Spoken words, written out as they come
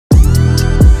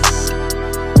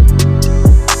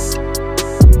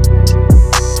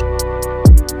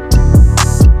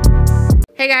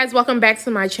Hey guys, welcome back to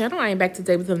my channel. I am back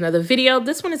today with another video.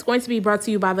 This one is going to be brought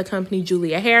to you by the company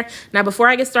Juliahair. Now, before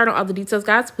I get started on all the details,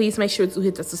 guys, please make sure to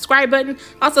hit the subscribe button.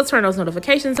 Also, turn those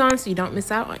notifications on so you don't miss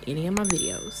out on any of my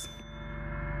videos.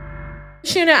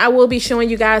 This unit I will be showing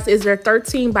you guys is their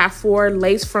 13x4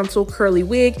 lace frontal curly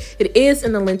wig. It is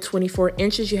in the length 24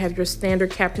 inches. You have your standard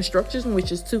cap construction,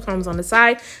 which is 2 combs on the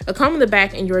side, a comb in the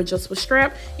back, and your adjustable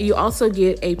strap. And you also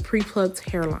get a pre-plucked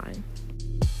hairline.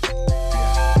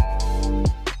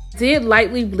 Did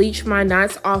lightly bleach my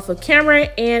knots off of camera,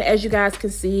 and as you guys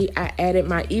can see, I added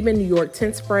my Ebin New York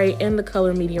tint spray in the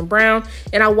color medium brown,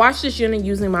 and I washed this unit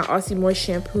using my Aussie moist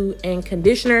shampoo and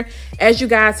conditioner. As you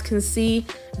guys can see,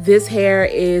 this hair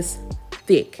is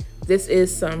thick. This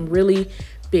is some really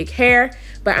big hair,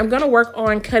 but I'm going to work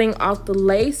on cutting off the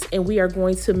lace and we are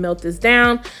going to melt this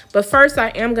down. But first, I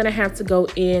am going to have to go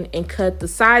in and cut the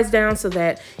sides down so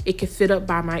that it can fit up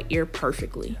by my ear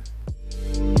perfectly.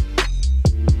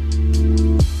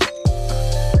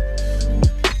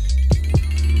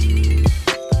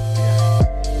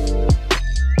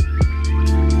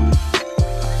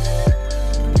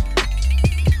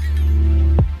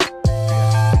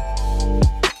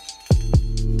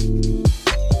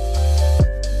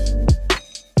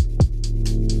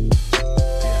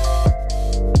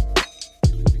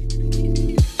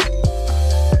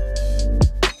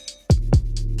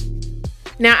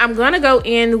 Now I'm gonna go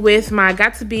in with my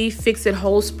Got To Be Fix It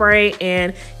Hold spray,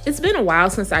 and it's been a while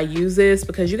since I used this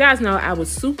because you guys know I was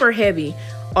super heavy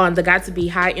on the Got To Be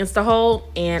High Insta Hold,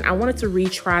 and I wanted to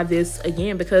retry this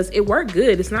again because it worked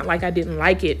good. It's not like I didn't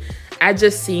like it. I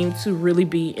just seemed to really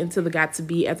be into the Got To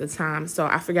Be at the time, so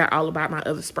I forgot all about my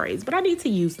other sprays, but I need to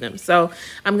use them. So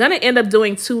I'm gonna end up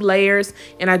doing 2 layers,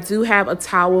 and I do have a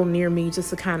towel near me just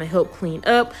to kind of help clean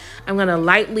up. I'm gonna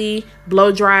lightly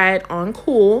blow dry it on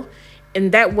cool,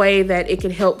 and that way that it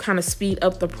can help kind of speed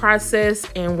up the process.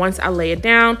 And once I lay it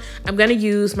down, I'm going to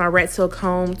use my rat tail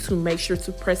comb to make sure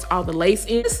to press all the lace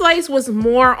in. This lace was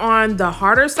more on the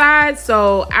harder side,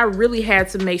 so I really had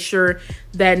to make sure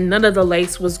that none of the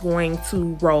lace was going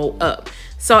to roll up.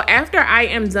 So after I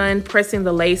am done pressing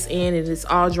the lace in and it's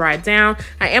all dried down,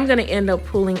 I am going to end up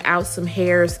pulling out some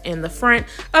hairs in the front.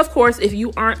 Of course, if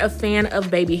you aren't a fan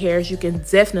of baby hairs, you can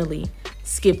definitely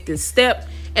skip this step.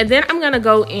 And then I'm going to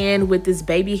go in with this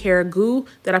baby hair goo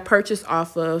that I purchased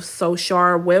off of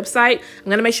Sochar website. I'm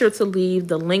going to make sure to leave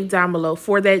the link down below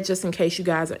for that just in case you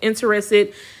guys are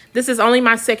interested. This is only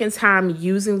my 2nd time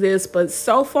using this, but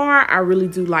so far I really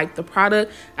do like the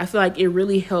product. I feel like it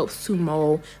really helps to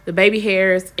mold the baby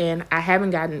hairs, and I haven't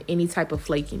gotten any type of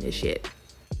flakiness yet.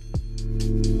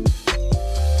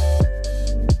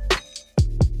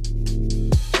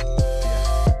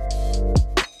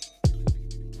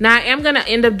 Now, I am going to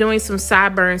end up doing some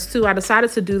sideburns too. I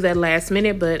decided to do that last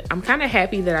minute, but I'm kind of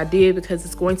happy that I did because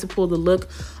it's going to pull the look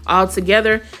all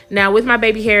together. Now, with my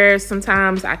baby hairs,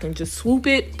 sometimes I can just swoop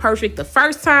it perfect the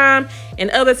first time,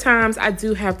 and other times I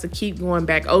do have to keep going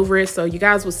back over it. So you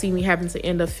guys will see me having to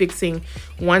end up fixing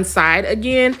one side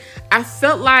again. I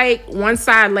felt like one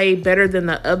side laid better than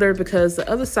the other because the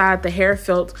other side, the hair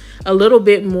felt a little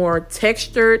bit more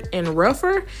textured and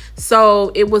rougher.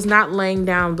 So it was not laying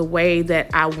down the way that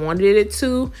I wanted it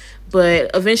to,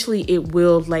 but eventually it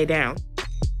will lay down.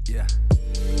 Yeah.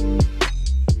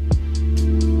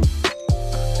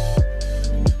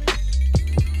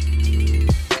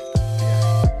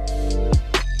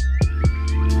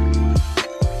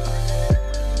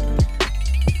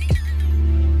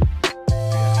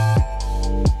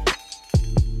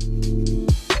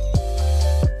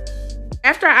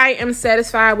 After I am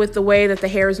satisfied with the way that the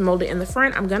hair is molded in the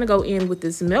front, I'm going to go in with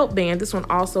this melt band. This one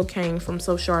also came from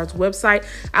Sochar's website.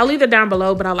 I'll leave it down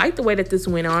below, but I like the way that this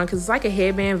went on because it's like a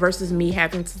headband versus me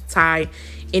having to tie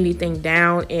anything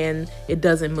down and it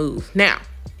doesn't move. Now,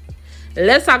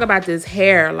 let's talk about this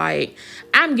hair. Like,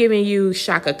 I'm giving you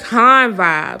Shaka Khan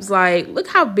vibes. Like, look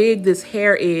how big this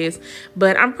hair is.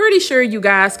 But I'm pretty sure you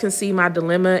guys can see my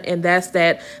dilemma, and that's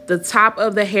that the top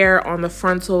of the hair on the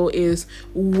frontal is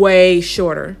way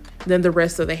shorter than the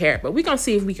rest of the hair. But we're gonna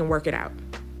see if we can work it out.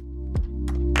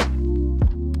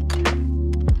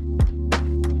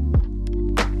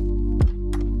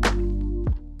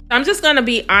 I'm just gonna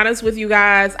be honest with you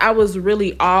guys. I was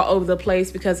really all over the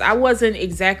place because I wasn't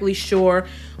exactly sure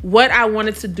what I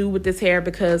wanted to do with this hair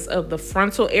because of the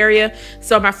frontal area.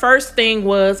 So my first thing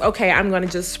was, okay, I'm gonna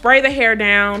just spray the hair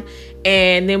down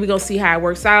and then we're gonna see how it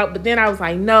works out. But then I was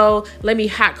like, no, let me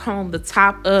hot comb the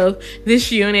top of this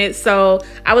unit. So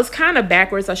I was kind of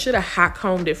backwards. I should have hot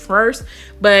combed it first,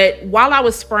 but while I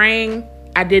was spraying,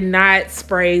 I did not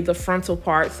spray the frontal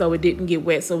part so it didn't get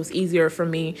wet, so it was easier for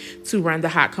me to run the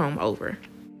hot comb over.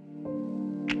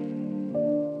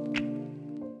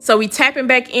 So we tapping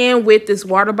back in with this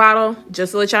water bottle.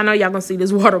 Just to let y'all know, y'all gonna see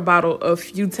this water bottle a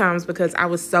few times because I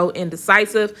was so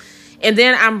indecisive. And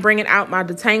then I'm bringing out my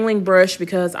detangling brush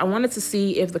because I wanted to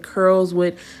see if the curls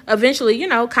would eventually, you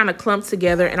know, kind of clump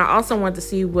together. And I also wanted to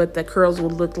see what the curls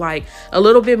would look like a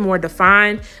little bit more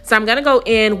defined. So I'm going to go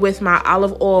in with my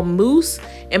olive oil mousse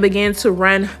and begin to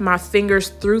run my fingers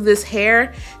through this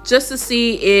hair just to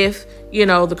see if, you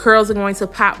know, the curls are going to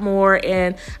pop more.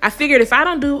 And I figured if I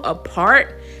don't do a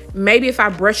part, maybe if I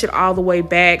brush it all the way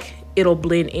back, it'll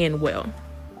blend in well.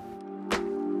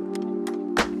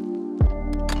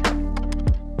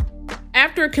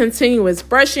 After continuous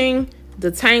brushing,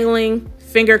 detangling,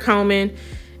 finger combing,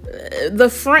 the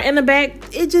front and the back,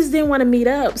 it just didn't want to meet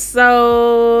up.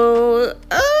 So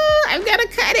I've got to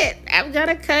cut it. I've got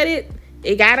to cut it.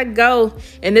 It got to go.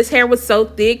 And this hair was so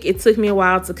thick, it took me a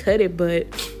while to cut it, but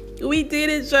we did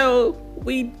it, Joe.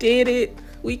 We did it.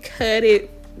 We cut it.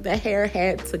 The hair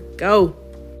had to go.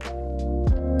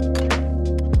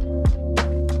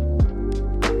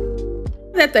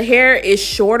 That the hair is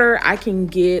shorter, I can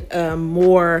get a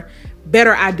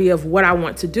better idea of what I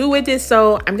want to do with it.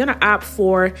 So I'm gonna opt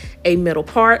for a middle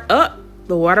part.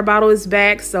 The water bottle is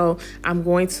back, so I'm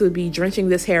going to be drenching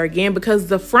this hair again because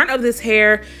the front of this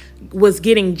hair was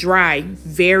getting dry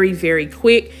very, very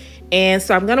quick. And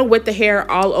so I'm gonna wet the hair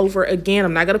all over again.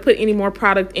 I'm not gonna put any more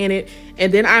product in it.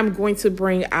 And then I'm going to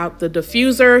bring out the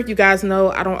diffuser. You guys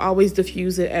know I don't always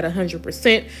diffuse it at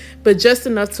 100%, but just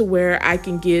enough to where I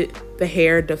can get the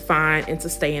hair defined and to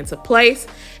stay into place.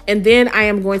 And then I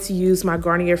am going to use my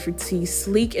Garnier Fructis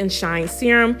Sleek and Shine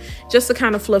Serum just to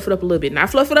kind of fluff it up a little bit. Not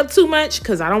fluff it up too much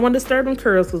because I don't want to disturb them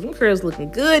curls because them curls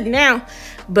looking good now,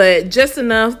 but just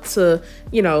enough to,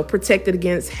 you know, protect it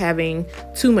against having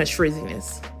too much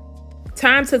frizziness.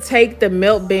 Time to take the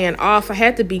melt band off. I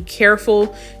had to be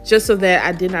careful just so that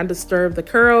I did not disturb the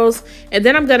curls. And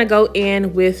then I'm gonna go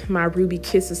in with my Ruby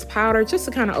Kisses powder just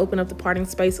to kind of open up the parting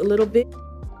space a little bit.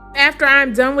 After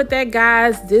I'm done with that,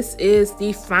 guys, this is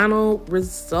the final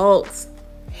results.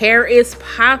 Hair is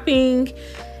popping.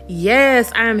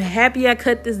 Yes, I am happy I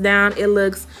cut this down. It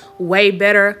looks way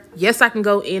better. Yes, I can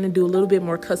go in and do a little bit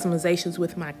more customizations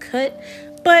with my cut,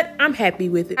 but I'm happy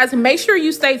with it. Guys, make sure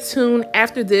you stay tuned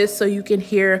after this so you can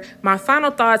hear my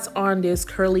final thoughts on this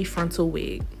curly frontal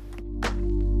wig.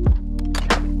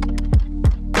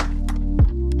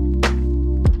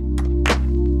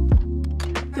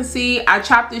 See, I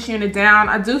chopped this unit down.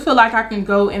 I do feel like I can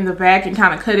go in the back and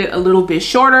kind of cut it a little bit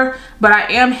shorter, but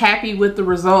I am happy with the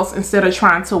results instead of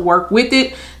trying to work with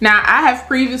it. Now, I have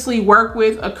previously worked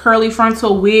with a curly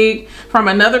frontal wig from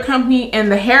another company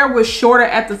and the hair was shorter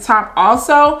at the top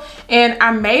also, and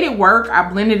I made it work. I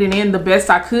blended it in the best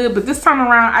I could, but this time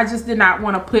around I just did not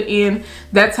want to put in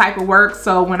that type of work.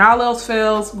 So when all else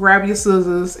fails, grab your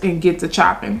scissors and get to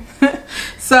chopping.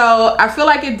 So I feel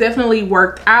like it definitely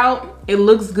worked out. It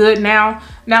looks good now.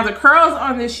 Now the curls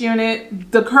on this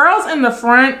unit, the curls in the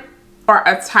front are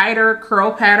a tighter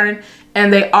curl pattern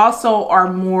and they also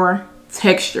are more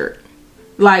textured.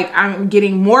 Like I'm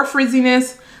getting more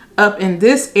frizziness up in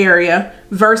this area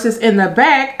versus in the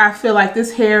back. I feel like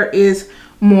this hair is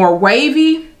more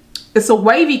wavy. It's a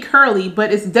wavy curly,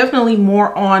 but it's definitely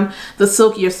more on the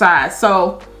silkier side.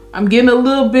 So I'm getting a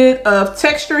little bit of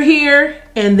texture here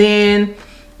and then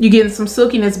you're getting some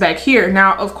silkiness back here.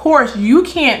 Now, of course, you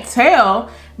can't tell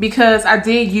because I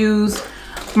did use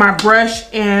my brush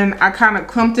and I kind of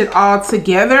clumped it all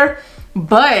together.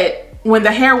 But when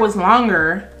the hair was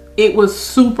longer, it was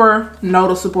super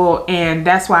noticeable. And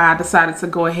that's why I decided to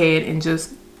go ahead and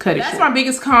just cut it short. That's my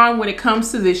biggest con when it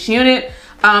comes to this unit.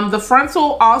 The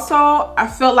frontal also, I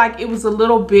felt like it was a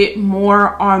little bit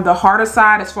more on the harder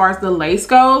side as far as the lace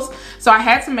goes. So I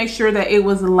had to make sure that it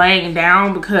was laying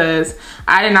down because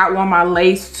I did not want my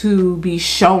lace to be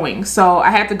showing. So I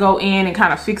had to go in and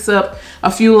kind of fix up a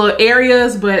few little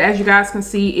areas, but as you guys can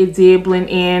see, it did blend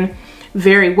in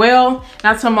very well.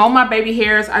 Now to mold my baby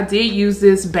hairs, I did use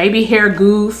this baby hair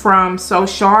goo from So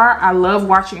Char. I love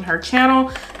watching her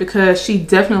channel because she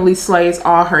definitely slays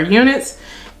all her units.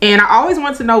 And I always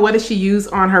want to know what does she use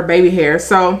on her baby hair.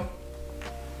 So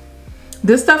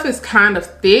this stuff is kind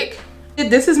of thick.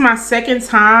 This is my second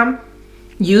time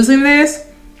using this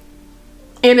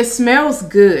and it smells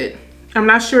good. I'm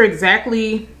not sure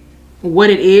exactly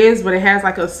what it is, but it has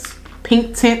like a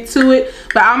pink tint to it.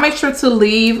 But I'll make sure to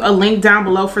leave a link down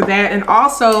below for that. And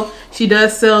also she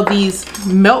does sell these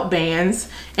melt bands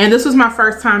and this was my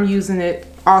first time using it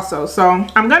also. So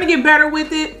I'm gonna get better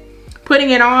with it.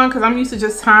 Putting it on because I'm used to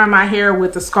just tying my hair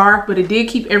with a scarf, but it did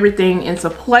keep everything into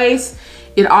place.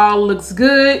 It all looks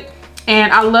good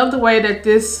and I love the way that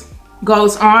this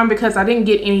goes on because I didn't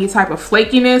get any type of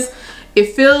flakiness.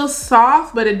 It feels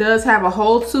soft, but it does have a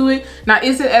hold to it. Now,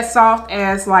 is it as soft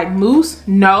as like mousse?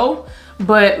 No,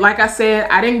 but like I said,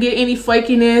 I didn't get any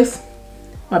flakiness.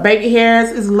 My baby hairs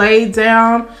is laid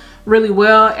down really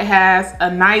well. It has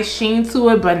a nice sheen to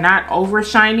it, but not over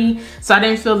shiny, so I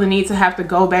didn't feel the need to have to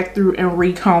go back through and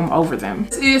recomb over them.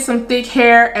 This is some thick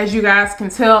hair, as you guys can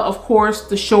tell. Of course,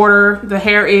 the shorter the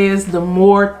hair is, the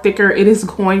more thicker it is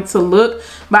going to look,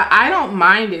 but I don't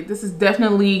mind it. This is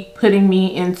definitely putting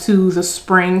me into the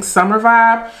spring summer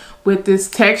vibe with this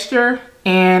texture,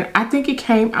 and I think it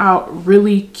came out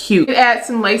really cute. I add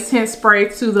some lace tint spray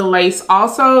to the lace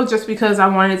also, just because I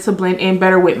wanted to blend in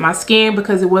better with my skin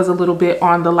because it was a little bit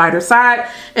on the lighter side.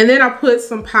 And then I put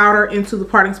some powder into the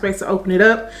parting space to open it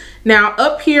up. Now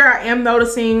up here I am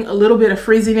noticing a little bit of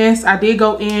frizziness. I did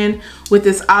go in with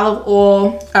this olive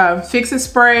oil fix it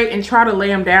spray and try to lay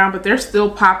them down, but they're still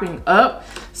popping up.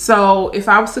 So if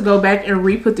I was to go back and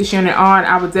re-put this unit on,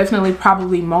 I would definitely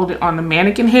probably mold it on the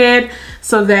mannequin head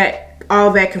so that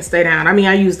all that can stay down. I mean,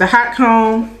 I use the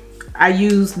Hotcomb, I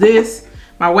use this,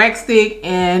 my wax stick,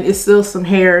 and it's still some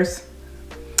hairs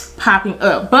popping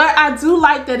up. But I do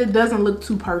like that it doesn't look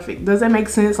too perfect. Does that make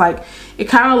sense? Like, it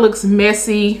kind of looks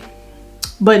messy,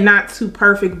 but not too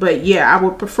perfect. But yeah, I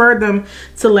would prefer them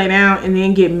to lay down and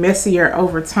then get messier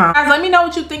over time. Guys, let me know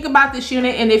what you think about this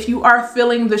unit, and if you are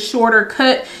feeling the shorter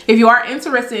cut. If you are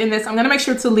interested in this, I'm gonna make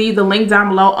sure to leave the link down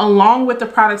below along with the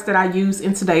products that I use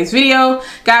in today's video.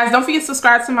 Guys, don't forget to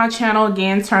subscribe to my channel.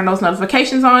 Again, turn those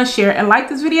notifications on, share and like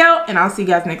this video, and I'll see you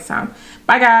guys next time.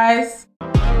 Bye guys.